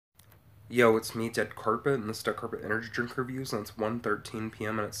Yo, it's me, Deadcarpet, and this Deadcarpet energy drink reviews, and it's 1:13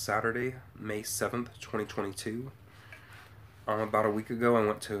 p.m. and it's Saturday, May 7th, 2022. About a week ago, I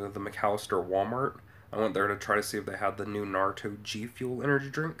went to the McAllister Walmart. I went there to try to see if they had the new Naruto GFuel energy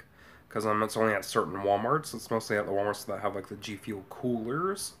drink, because it's only at certain Walmarts. It's mostly at the Walmarts that have, like, the GFuel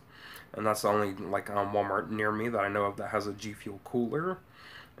coolers, and that's the only, Walmart near me that I know of that has a GFuel cooler.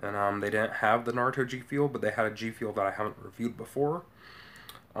 And they didn't have the Naruto GFuel, but they had a GFuel that I haven't reviewed before.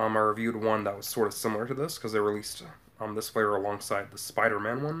 I reviewed one that was sort of similar to this because they released this flavor alongside the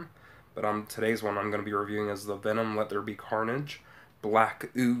Spider-Man one. But today's one I'm going to be reviewing is the Venom Let There Be Carnage Black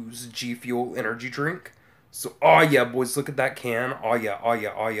Ooze GFuel energy drink. So, oh yeah, boys, look at that can. Oh yeah, oh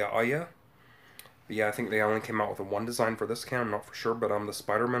yeah, oh yeah, oh yeah. But yeah, I think they only came out with one design for this can. I'm not for sure, but the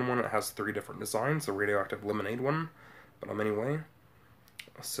Spider-Man one, it has 3 different designs. The radioactive lemonade one. But anyway.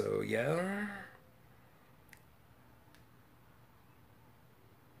 So yeah.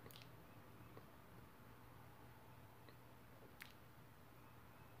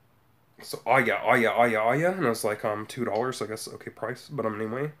 So, oh yeah, oh yeah, oh yeah, oh yeah, and it was like $2, I guess, okay price, but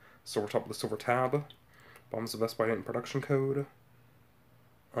anyway, silver top with the silver tab, bottom's the Best Buy in production code,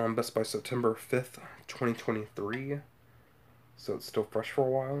 Best Buy September 5th, 2023, so it's still fresh for a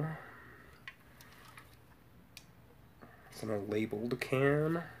while. It's in a labeled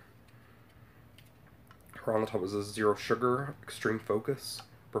can. On the top is a zero sugar, extreme focus,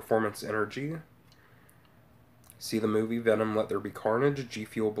 performance energy. See the movie Venom Let There Be Carnage,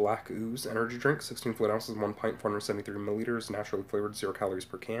 GFuel Black Ooze energy drink, 16 fluid ounces, 1 pint, 473 milliliters, naturally flavored, 0 calories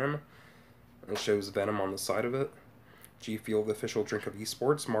per can. And it shows Venom on the side of it. GFuel, the official drink of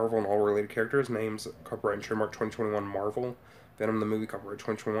esports. Marvel and all related characters. Names, copyright and trademark 2021 Marvel. Venom the movie, copyright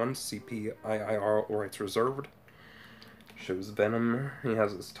 2021. CPIIR rights reserved. Shows Venom. He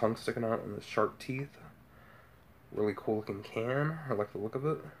has his tongue sticking out and his sharp teeth. Really cool looking can. I like the look of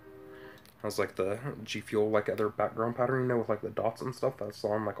it. Has like the GFuel like other background pattern, with like the dots and stuff that's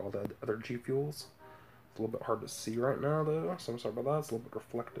on like all the other GFuels. It's a little bit hard to see right now though, so I'm sorry about that. It's a little bit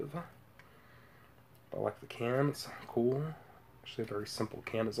reflective. But I like the can, it's cool. Actually a very simple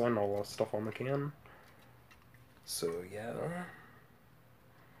can design, not a lot of stuff on the can. So yeah.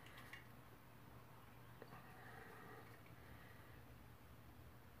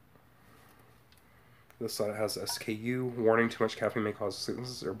 This side has SKU. Warning, too much caffeine may cause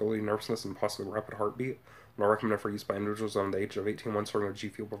sleeplessness, irritability, nervousness, and possibly rapid heartbeat. Not recommended for use by individuals under the age of 18. One serving of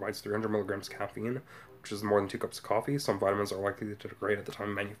GFuel provides 300 milligrams caffeine, which is more than 2 cups of coffee. Some vitamins are likely to degrade at the time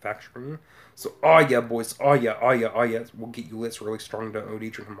of manufacturing. So, oh yeah, boys. Oh yeah, oh yeah, oh yeah. We'll get you lit. It's really strong. Don't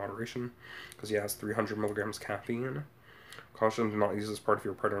OD, drink in moderation. Because, yeah, it has 300 milligrams caffeine. Caution, do not use this part if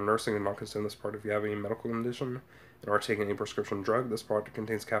you're pregnant or nursing, and not consume this part if you have any medical condition and are taking any prescription drug. This product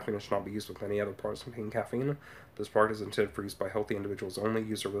contains caffeine and should not be used with any other products containing caffeine. This product is intended for use by healthy individuals only.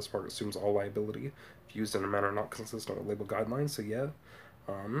 User of this product assumes all liability if used in a manner not consistent with label guidelines. So yeah,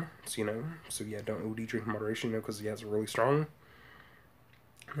 don't OD, drink in moderation, because yeah, it's really strong.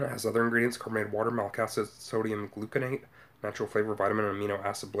 It has other ingredients: carbonated water, malic acid, sodium gluconate, natural flavor, vitamin and amino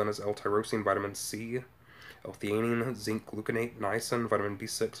acid blend is L-tyrosine, vitamin C, L-theanine, zinc gluconate, niacin, vitamin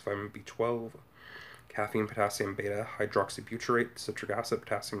B6, vitamin B12, caffeine, potassium beta, hydroxybutyrate, citric acid,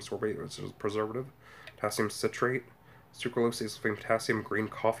 potassium sorbate, which is a preservative, potassium citrate, sucralose, acyl potassium, green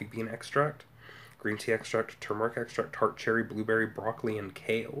coffee bean extract, green tea extract, turmeric extract, tart cherry, blueberry, broccoli, and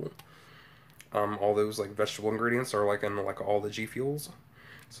kale. All those like vegetable ingredients are like in like all the GFuels.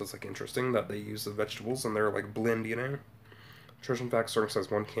 So it's like interesting that they use the vegetables and they're like blend, Nutrition facts: serving size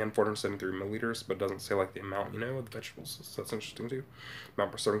 1 can, 473 milliliters, but it doesn't say like the amount, of the vegetables, so that's interesting too.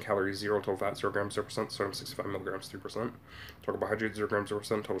 Amount per serving: calories 0, total fat 0 grams 0%, sodium 65 milligrams 3%, total carbohydrates 0 grams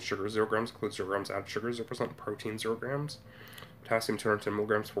 0%, total sugar 0 grams, includes 0 grams added sugar 0%, protein 0 grams, potassium 210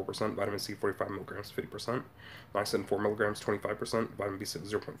 milligrams 4%, vitamin C 45 milligrams 50%, niacin 4 milligrams 25%, vitamin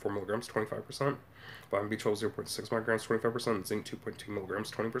B6 0.4 milligrams 25%, vitamin B12 0.6 milligrams 25%, zinc 2.2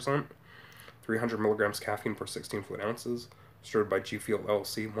 milligrams 20%, 300 milligrams caffeine per 16 fluid ounces. Started by GFuel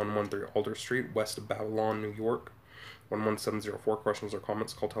LLC, 113 Alder Street, West Babylon, New York, 11704. Questions or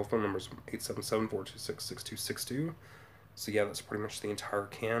comments, call telephone numbers 877-426-6262. So yeah, that's pretty much the entire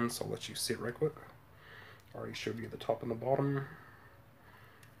can, so I'll let you see it right quick. I already showed you the top and the bottom.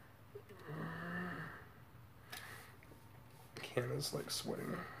 The can is like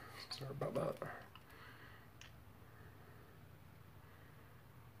sweating. Sorry about that.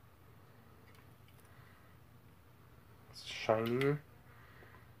 It's shiny.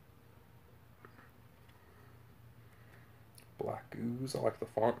 Black Ooze. I like the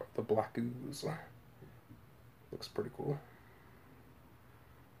font of the Black Ooze. Looks pretty cool.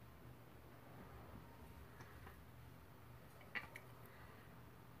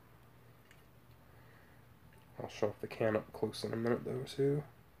 show off the can up close in a minute though too.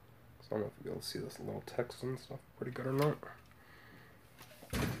 So I don't know if you'll be able to see this little text and stuff pretty good or not.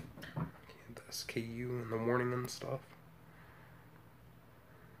 The SKU and the warning and stuff.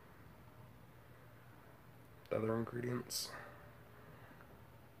 The other ingredients.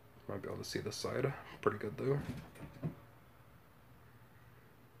 Might be able to see the side. Pretty good though.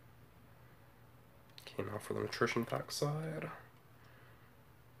 Okay, now for the nutrition pack side.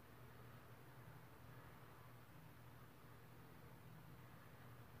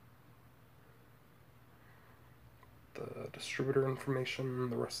 The distributor information,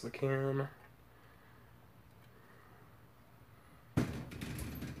 the rest of the can.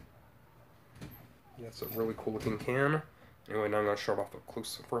 Yeah, it's a really cool looking can. Anyway, now I'm going to show it off up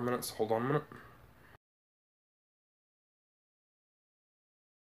close for a minute, so hold on a minute.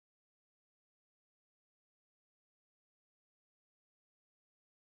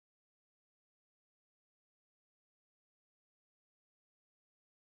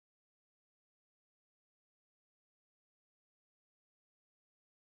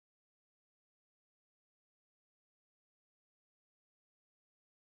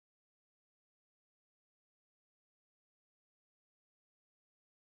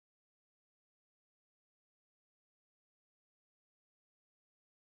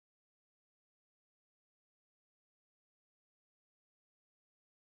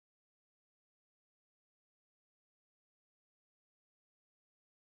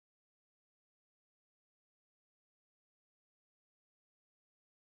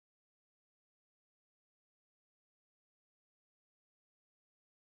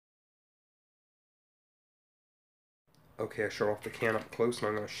 Okay, I showed off the can up close, and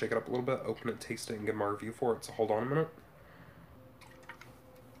I'm going to shake it up a little bit, open it, taste it, and give my review for it, so hold on a minute.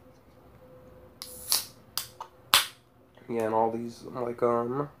 Yeah, and all these, like,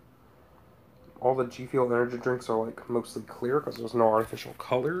 all the GFuel energy drinks are, like, mostly clear, because there's no artificial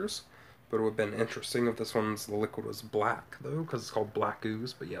colors, but it would have been interesting if this one's, the liquid was black, though, because it's called Black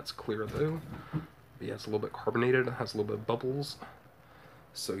Ooze, but yeah, it's clear, though. But yeah, it's a little bit carbonated, it has a little bit of bubbles.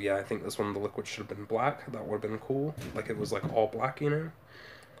 So yeah, I think this one, the liquid should have been black. That would have been cool. Like it was like all black, you know?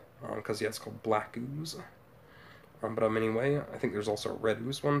 Because yeah, it's called Black Ooze. But anyway, I think there's also a red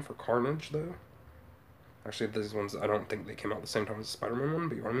ooze one for Carnage, though. Actually, these ones, I don't think they came out at the same time as the Spider-Man one,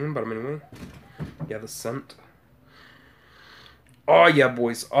 but you know what I mean? But anyway, yeah, the scent. Oh yeah,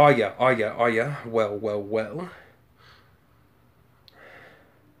 boys. Oh yeah, oh yeah, oh yeah. Well, well, well.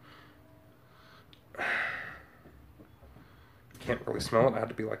 Can't really smell it. I had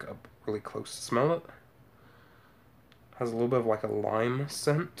to be like up really close to smell it. Has a little bit of like a lime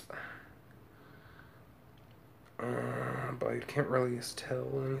scent. But I can't really tell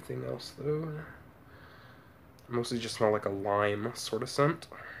anything else though. I mostly just smell like a lime sort of scent.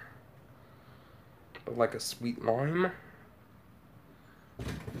 But like a sweet lime.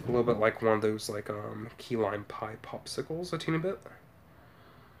 A little bit like one of those like key lime pie popsicles a teeny bit.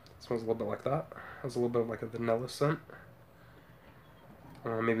 Smells a little bit like that. Has a little bit of like a vanilla scent.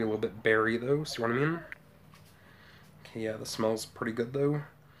 Maybe a little bit berry though, see what I mean? Okay, yeah, the smell's pretty good though. It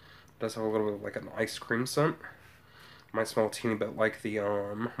does have a little bit of like an ice cream scent. Might smell a teeny bit like the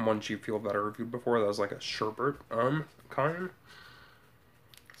one GFuel that I reviewed before. That was like a sherbet kind.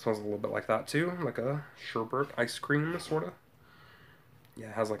 Smells a little bit like that too, like a sherbet ice cream sorta. Yeah,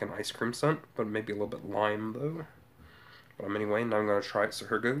 it has like an ice cream scent, but maybe a little bit lime though. But anyway, now I'm gonna try it. So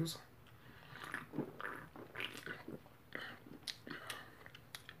here goes.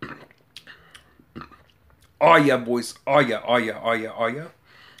 Oh yeah, boys. Oh yeah. Oh yeah. Oh yeah. Oh yeah.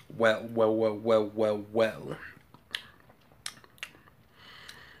 Well, well, well, well, well, well.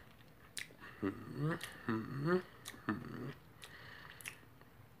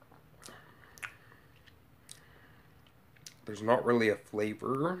 There's not really a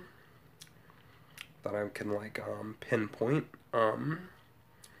flavor that I can like pinpoint.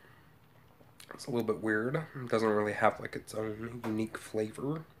 It's a little bit weird. It doesn't really have like its own unique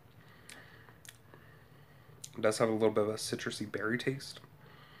flavor. It does have a little bit of a citrusy berry taste,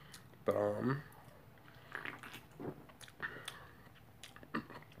 but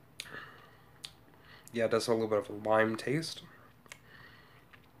yeah, it does have a little bit of a lime taste.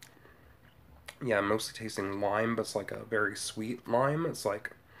 Yeah, I'm mostly tasting lime, but it's like a very sweet lime. It's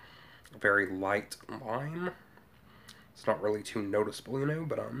like a very light lime. It's not really too noticeable, you know,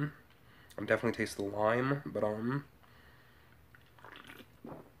 but I'm definitely tasting the lime, but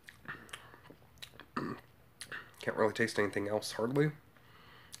can't really taste anything else hardly.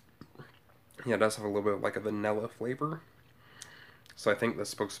 Yeah, it does have a little bit of like a vanilla flavor. So I think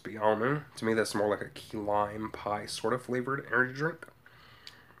that's supposed to be, I don't know, to me that's more like a key lime pie sort of flavored energy drink.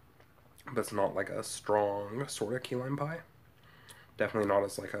 but it's not like a strong sort of key lime pie. Definitely not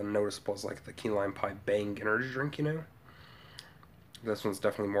as like a noticeable as like the key lime pie Bang energy drink, you know. This one's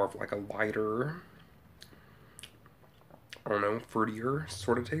definitely more of like a lighter, I don't know, fruitier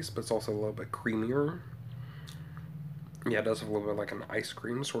sort of taste, but it's also a little bit creamier. Yeah, it does have a little bit like an ice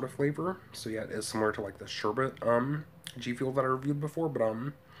cream sort of flavor. So yeah, it is similar to like the sherbet GFuel that I reviewed before, but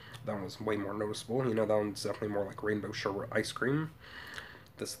that one was way more noticeable. You know, that one's definitely more like rainbow sherbet ice cream.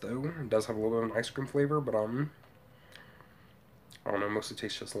 This though, it does have a little bit of an ice cream flavor, but I don't know, mostly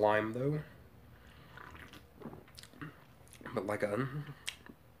tastes just lime though. But like a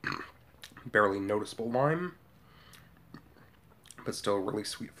barely noticeable lime, but still a really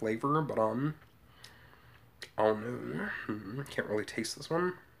sweet flavor. But I don't know, can't really taste this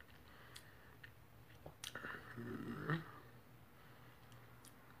one.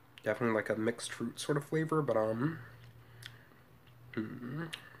 Definitely like a mixed fruit sort of flavor, but I don't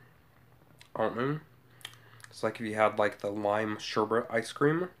know. It's like if you had like the lime sherbet ice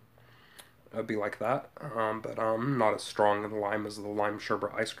cream, it'd be like that. But not as strong in the lime as the lime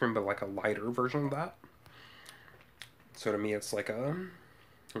sherbet ice cream, but like a lighter version of that. So to me, it's like a,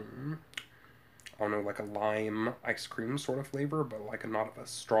 I don't know, like a lime ice cream sort of flavor, but like not of a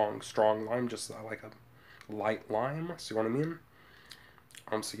strong lime, just like a light lime. See what I mean?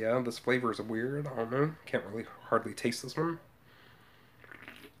 So yeah, this flavor is weird. I don't know. Can't really hardly taste this one.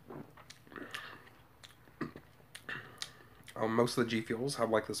 Most of the G Fuels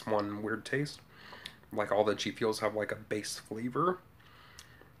have like this one weird taste. Like all the G Fuels have like a base flavor.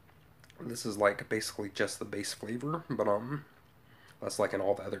 This is like basically just the base flavor, but that's like in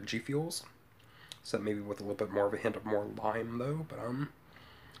all the other G Fuels. So maybe with a little bit more of a hint of more lime though, but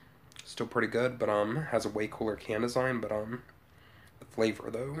still pretty good, but has a way cooler can design, but the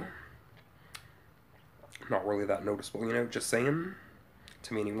flavor though, not really that noticeable, you know, just saying,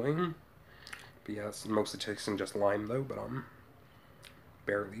 to me anyway. But yeah, it's mostly tasting just lime though, but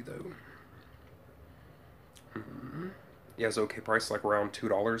barely though. Yeah, it's okay price, like around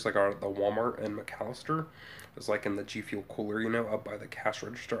 $2. I got it at the Walmart in McAllister. It's like in the G Fuel cooler, you know, up by the cash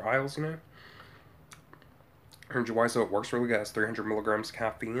register aisles, you know. Energy-wise, so it works really good. It has 300 milligrams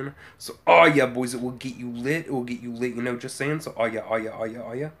caffeine. So, oh yeah, boys, it will get you lit. It will get you lit, you know, just saying. So, oh yeah, oh yeah, oh yeah,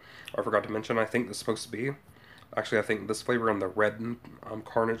 oh yeah. I forgot to mention, I think this is supposed to be, actually, I think this flavor and the red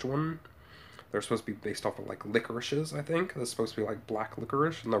Carnage one, they're supposed to be based off of, like, licorices, I think. This is supposed to be, like, black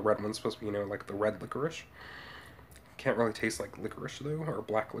licorice, and the red one's supposed to be, you know, like, the red licorice. Can't really taste like licorice, though, or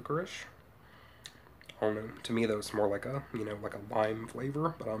black licorice. I don't know. To me, though, it's more like a, you know, like a lime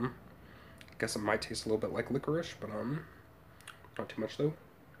flavor, but, I guess it might taste a little bit like licorice, but, not too much, though.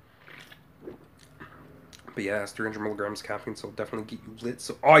 But yeah, it's 300 milligrams caffeine, so it'll definitely get you lit.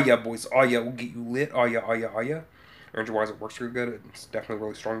 So, oh yeah, boys, oh yeah, we'll get you lit. Oh yeah, oh yeah, oh yeah. Energy-wise, it works really good. It's definitely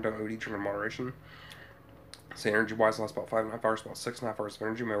really strong. Don't OD, drink in moderation. So energy-wise, lasts about 5.5 hours, about 6.5 hours of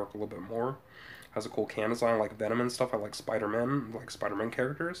energy. May work a little bit more. Has a cool can design, like Venom and stuff. I like Spider-Man, like Spider-Man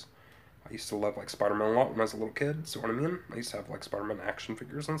characters. I used to love like Spider-Man a lot when I was a little kid. So what I mean? I used to have like Spider-Man action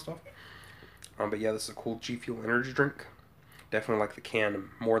figures and stuff. But yeah, this is a cool G Fuel energy drink. Definitely like the can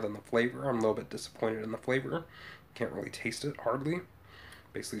more than the flavor. I'm a little bit disappointed in the flavor. Can't really taste it hardly.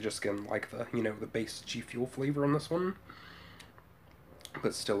 Basically just getting like the, you know, the base G Fuel flavor on this one.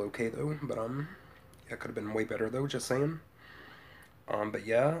 But still okay though. But yeah, could have been way better though, just saying. But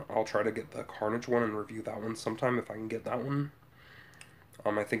yeah, I'll try to get the Carnage one and review that one sometime if I can get that one.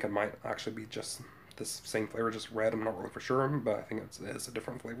 I think it might actually be just this same flavor, just red. I'm not really for sure, but I think it's a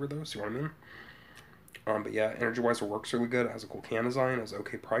different flavor though, see what I mean? But yeah, energy-wise, it works really good. It has a cool can design. It's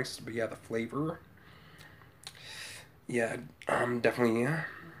okay priced. But yeah, the flavor, yeah, definitely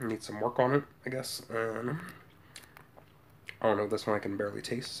need some work on it, I guess. I don't know, this one I can barely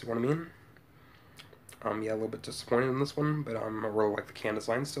taste. See what I mean? Yeah, a little bit disappointed in this one, but I really like the can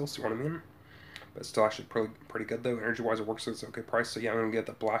design still. See what I mean? But it's still actually pretty good though. Energy-wise, it works. It's okay price. So yeah, I'm gonna get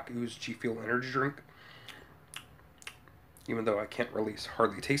the Black Ooze GFuel energy drink. Even though I can't really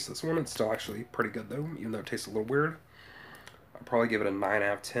hardly taste this one, it's still actually pretty good though, even though it tastes a little weird. I'll probably give it a 9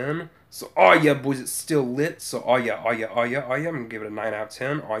 out of 10. So, oh yeah, boys, it's still lit. So, oh yeah, oh yeah, oh yeah, oh yeah, I'm gonna give it a 9 out of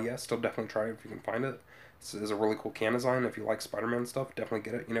 10. Oh yeah, still definitely try it if you can find it. This is a really cool can design. If you like Spider-Man stuff, definitely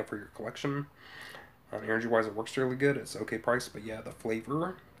get it, you know, for your collection. Energy-wise, it works really good. It's okay price, but yeah, the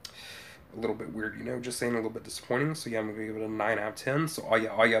flavor, a little bit weird, you know, just saying, a little bit disappointing. So yeah, I'm gonna give it a 9 out of 10. So oh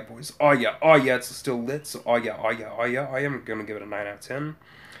yeah, boys, oh yeah, it's still lit. So oh yeah, I am gonna give it a 9 out of 10.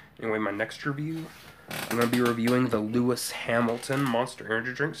 Anyway, my next review, I'm gonna be reviewing the Lewis Hamilton Monster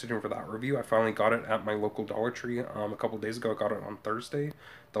Energy drink. So for that review, I finally got it at my local Dollar Tree a couple days ago. I got it on Thursday.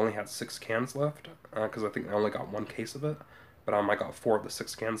 They only had 6 cans left because I think I only got 1 case of it. But I got 4 of the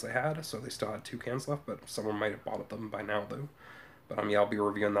 6 cans they had, so they still had 2 cans left, but someone might have bought them by now, though. But yeah, I'll be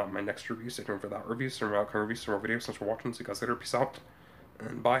reviewing that in my next review. Stay tuned for that review, some more outcome reviews, some more videos. Thanks for watching. See you guys later. Peace out,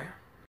 and bye.